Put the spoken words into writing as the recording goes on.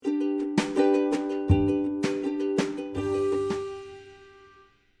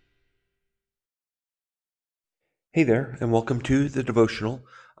Hey there, and welcome to the Devotional.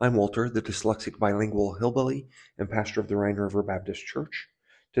 I'm Walter, the dyslexic bilingual hillbilly and pastor of the Rhine River Baptist Church.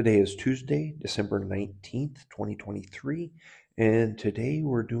 Today is Tuesday, December 19th, 2023, and today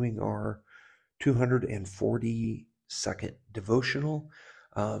we're doing our 242nd devotional.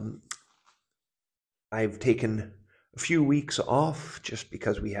 Um, I've taken a few weeks off just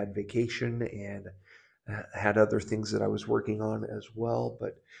because we had vacation and had other things that I was working on as well.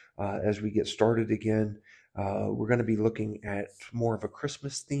 But as we get started again, we're going to be looking at more of a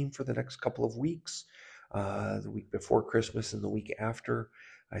Christmas theme for the next couple of weeks. The week before Christmas and the week after.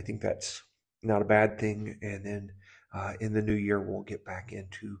 I think that's not a bad thing. And then in the new year, we'll get back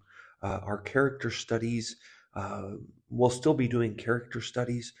into our character studies. Uh, we'll still be doing character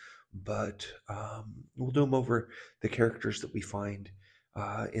studies, but we'll do them over the characters that we find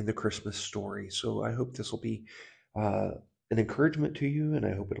in the Christmas story. So I hope this will be uh, an encouragement to you, and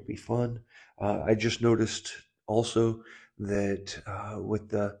I hope it'll be fun. I just noticed also that with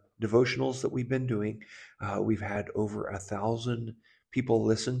the devotionals that we've been doing, we've had over 1,000 people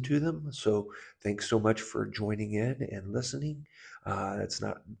listen to them. So thanks so much for joining in and listening. It's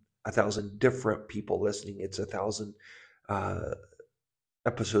not 1,000 different people listening; it's 1,000 uh,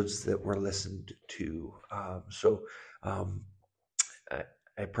 episodes that were listened to. Um, I,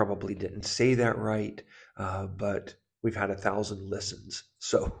 I probably didn't say that right, but we've had 1,000 listens.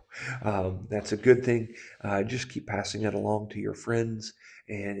 So that's a good thing. Just keep passing it along to your friends.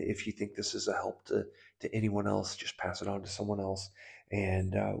 And if you think this is a help to anyone else, just pass it on to someone else.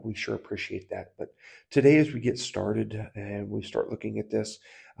 And we sure appreciate that. But today, as we get started and we start looking at this,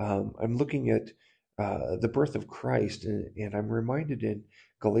 I'm looking at the birth of Christ, and I'm reminded in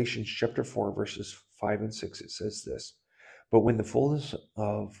Galatians chapter 4, verses 5 and 6, it says this. But when the fullness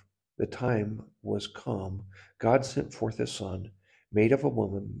of the time was come, God sent forth his Son, made of a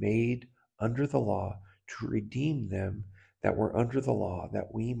woman, made under the law, to redeem them that were under the law,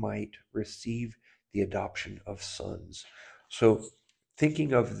 that we might receive the adoption of sons. So,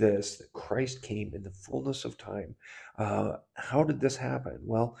 thinking of this, that Christ came in the fullness of time, how did this happen?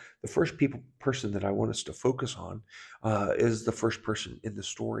 Well, the first person that I want us to focus on is the first person in the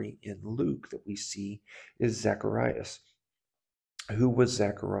story in Luke that we see is Zacharias. Who was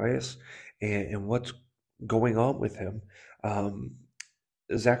Zacharias and what's going on with him? Um,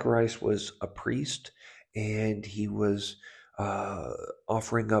 Zacharias was a priest, and he was uh,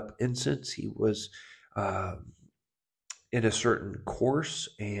 offering up incense. He was uh, in a certain course,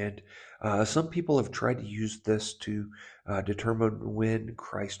 and some people have tried to use this to determine when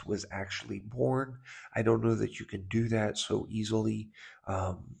Christ was actually born. I don't know that you can do that so easily,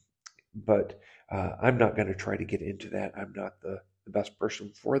 but I'm not going to try to get into that. I'm not the best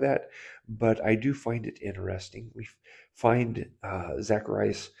person for that, but I do find it interesting. We find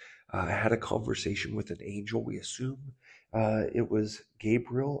Zacharias had a conversation with an angel. We assume it was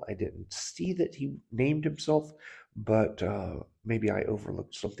Gabriel. I didn't see that he named himself, but maybe I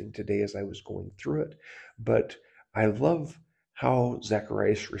overlooked something today as I was going through it. But I love how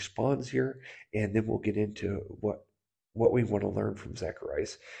Zacharias responds here, and then we'll get into what we want to learn from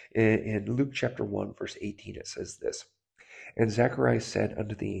Zacharias. In Luke chapter 1, verse 18, it says this. And Zacharias said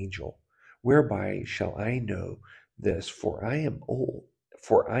unto the angel, Whereby shall I know this? For I am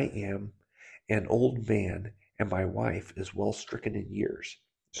an old man, and my wife is well stricken in years.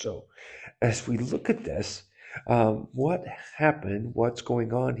 So, as we look at this, what happened? What's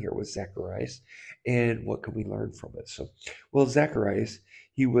going on here with Zacharias, and what can we learn from it? So, well, Zacharias,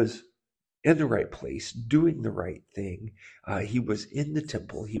 he was in the right place, doing the right thing. He was in the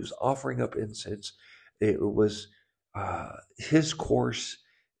temple. He was offering up incense. It was his course.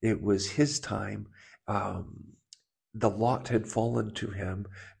 It was his time. Um, the lot had fallen to him.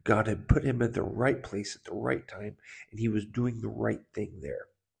 God had put him in the right place at the right time, and he was doing the right thing there.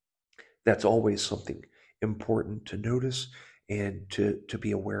 That's always something important to notice and to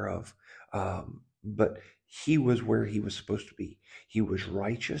be aware of. But he was where he was supposed to be. He was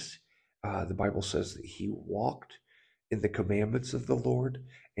righteous. The Bible says that he walked in the commandments of the Lord,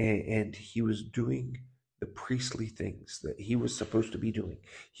 and he was doing the priestly things that he was supposed to be doing.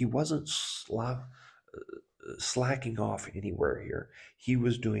 He wasn't slacking off anywhere here. He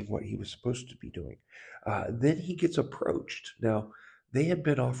was doing what he was supposed to be doing. Then he gets approached. Now, they had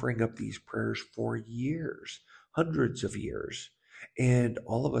been offering up these prayers for years, hundreds of years. And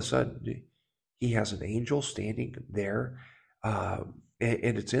all of a sudden, he has an angel standing there. And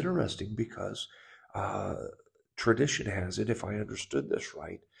it's interesting because uh, tradition has it, if I understood this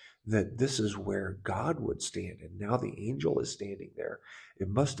right, that this is where God would stand. And now the angel is standing there. It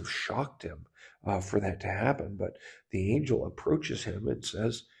must have shocked him for that to happen. But the angel approaches him and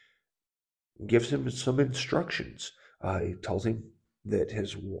says, gives him some instructions. He tells him that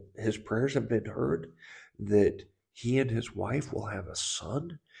his prayers have been heard, that he and his wife will have a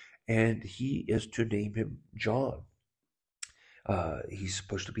son, and he is to name him John. He's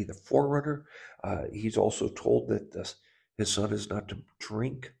supposed to be the forerunner. He's also told that his son is not to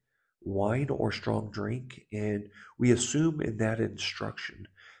drink wine or strong drink, and we assume in that instruction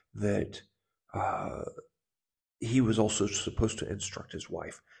that uh, he was also supposed to instruct his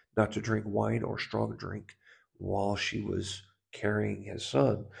wife not to drink wine or strong drink while she was carrying his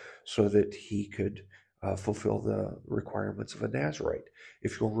son, so that he could fulfill the requirements of a Nazarite.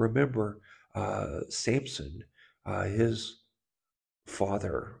 If you'll remember, Samson, his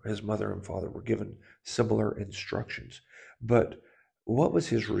his mother and father were given similar instructions. But what was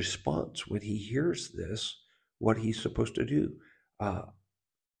his response when he hears this, what he's supposed to do? Uh,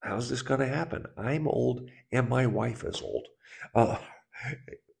 how's this going to happen? I'm old and my wife is old. Uh,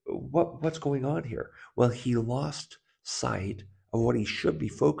 what's going on here? Well, he lost sight of what he should be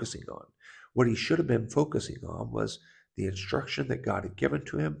focusing on. What he should have been focusing on was the instruction that God had given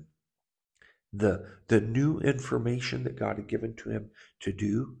to him, the new information that God had given to him to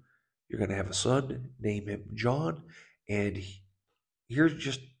do. You're going to have a son, name him John, and here's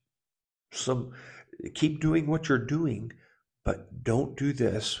just some, keep doing what you're doing, but don't do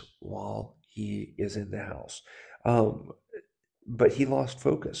this while he is in the house. Um, but he lost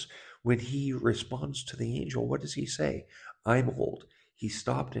focus. When he responds to the angel, what does he say? I'm old. He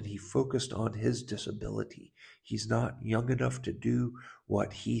stopped and he focused on his disability. He's not young enough to do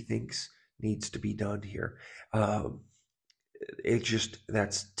what he thinks needs to be done here.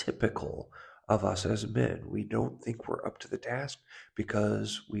 That's typical of us as men. We don't think we're up to the task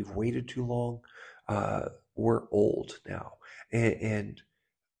because we've waited too long. We're old now. And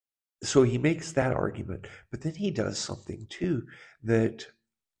so he makes that argument, but then he does something too that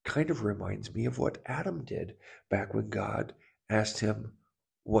kind of reminds me of what Adam did back when God asked him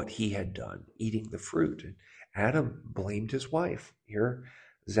what he had done, eating the fruit. And Adam blamed his wife. Here,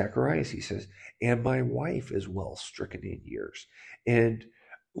 Zacharias, he says, and my wife is well stricken in years. And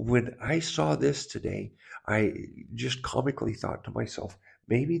when I saw this today, I just comically thought to myself,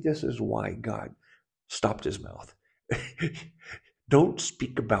 maybe this is why God stopped his mouth. Don't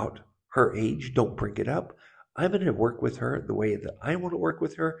speak about her age. Don't bring it up. I'm going to work with her the way that I want to work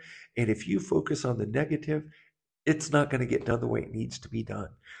with her. And if you focus on the negative, it's not going to get done the way it needs to be done.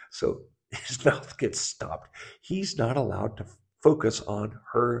 So his mouth gets stopped. He's not allowed to focus on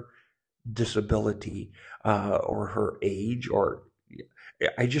her disability or her age. Or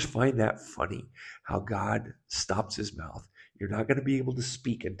I just find that funny how God stops his mouth. You're not going to be able to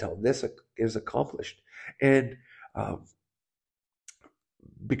speak until this is accomplished. And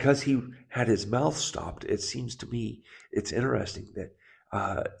because he had his mouth stopped, it seems to me it's interesting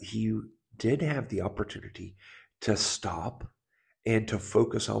that he did have the opportunity to stop and to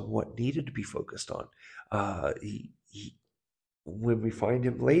focus on what needed to be focused on. When we find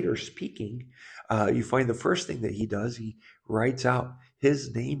him later speaking, you find the first thing that he does, he writes out,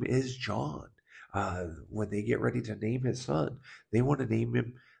 his name is John. When they get ready to name his son, they want to name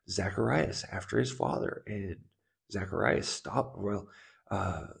him Zacharias after his father. And Zacharias stopped. Well,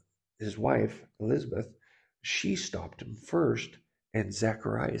 his wife, Elizabeth, she stopped him first. And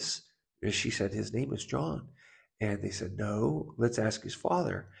Zacharias, she said, his name is John. And they said, no, let's ask his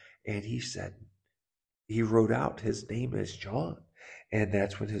father. And he said, he wrote out, his name is John. And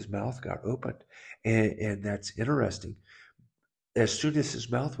that's when his mouth got opened. And that's interesting. As soon as his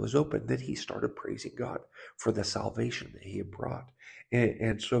mouth was open, then he started praising God for the salvation that he had brought.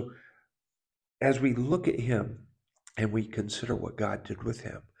 And so as we look at him and we consider what God did with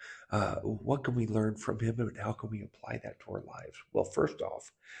him, what can we learn from him and how can we apply that to our lives? Well, first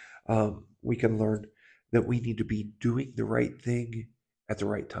off, we can learn that we need to be doing the right thing at the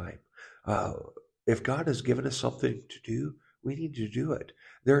right time. If God has given us something to do, we need to do it.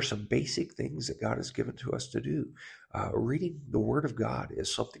 There are some basic things that God has given to us to do. Reading the Word of God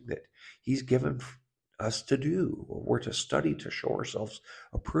is something that He's given us to do. We're to study to show ourselves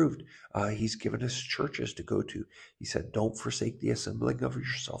approved. He's given us churches to go to. He said, don't forsake the assembling of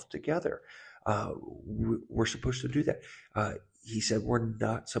yourself together. We're supposed to do that. He said we're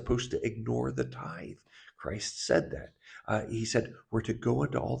not supposed to ignore the tithe. Christ said that. He said we're to go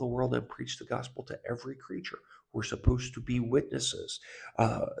into all the world and preach the gospel to every creature. We're supposed to be witnesses.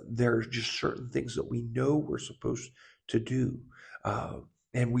 There are just certain things that we know we're supposed to do.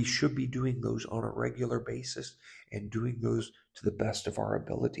 And we should be doing those on a regular basis and doing those to the best of our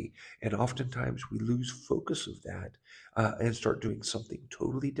ability. And oftentimes we lose focus of that and start doing something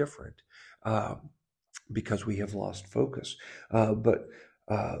totally different because we have lost focus. But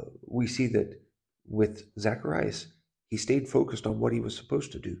we see that with Zacharias, he stayed focused on what he was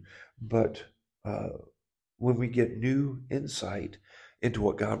supposed to do. But uh, when we get new insight into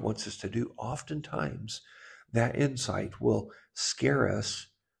what God wants us to do, oftentimes that insight will scare us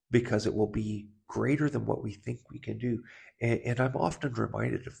because it will be greater than what we think we can do. And I'm often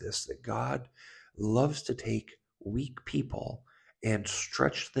reminded of this, that God loves to take weak people and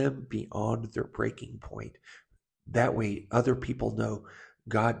stretch them beyond their breaking point. That way, other people know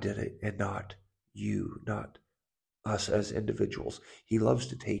God did it and not you, not us as individuals. He loves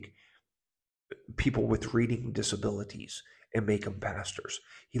to take people with reading disabilities and make them pastors.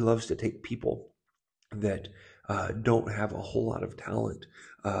 He loves to take people that don't have a whole lot of talent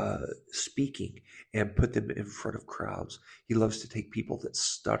speaking and put them in front of crowds. He loves to take people that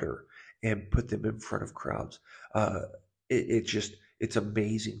stutter and put them in front of crowds. Uh, it's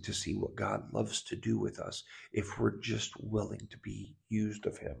amazing to see what God loves to do with us if we're just willing to be used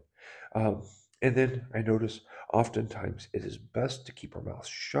of Him. Um, and then I notice oftentimes it is best to keep our mouths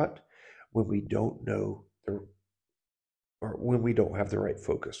shut when we don't know the or when we don't have the right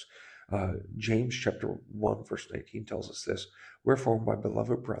focus. James chapter 1, verse 19 tells us this: Wherefore, my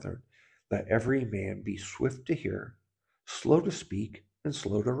beloved brethren, let every man be swift to hear, slow to speak, and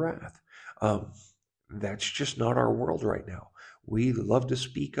slow to wrath. Um, that's just not our world right now. We love to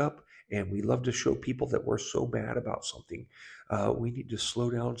speak up and we love to show people that we're so mad about something. We need to slow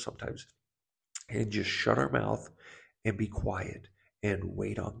down sometimes and just shut our mouth and be quiet and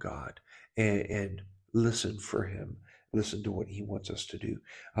wait on God and listen for Him, listen to what He wants us to do.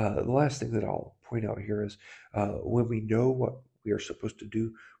 The last thing that I'll point out here is when we know what we are supposed to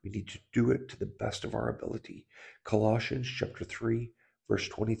do, we need to do it to the best of our ability. Colossians chapter 3, verse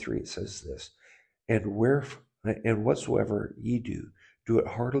 23, it says this: and whatsoever ye do, do it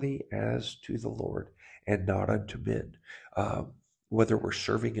heartily as to the Lord, and not unto men. Um, whether we're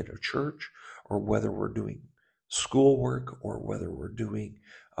serving in a church, or whether we're doing schoolwork, or whether we're doing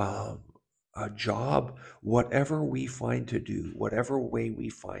um, a job, whatever we find to do, whatever way we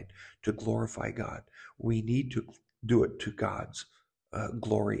find to glorify God, we need to do it to God's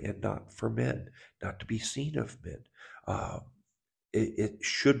glory and not for men, not to be seen of men. Uh, it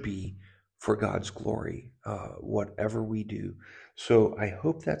should be for God's glory, whatever we do. So I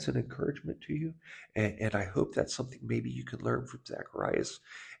hope that's an encouragement to you. And I hope that's something maybe you can learn from Zacharias,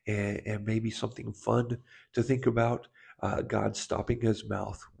 and maybe something fun to think about. God stopping his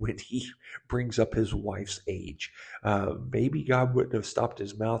mouth when he brings up his wife's age. Maybe God wouldn't have stopped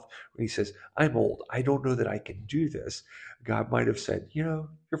his mouth when he says, I'm old, I don't know that I can do this. God might have said, you're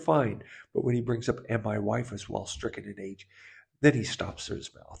fine. But when he brings up, and my wife is well stricken in age, then he stops his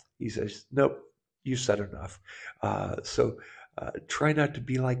mouth. He says, nope, you said enough. Try not to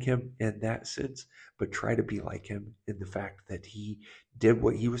be like him in that sense, but try to be like him in the fact that he did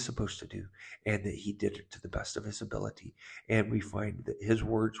what he was supposed to do, and that he did it to the best of his ability. And we find that his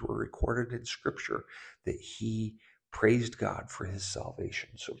words were recorded in Scripture, that he praised God for his salvation.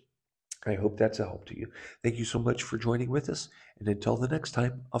 So I hope that's a help to you. Thank you so much for joining with us. And until the next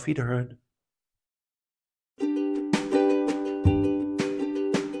time, auf Wiederhören.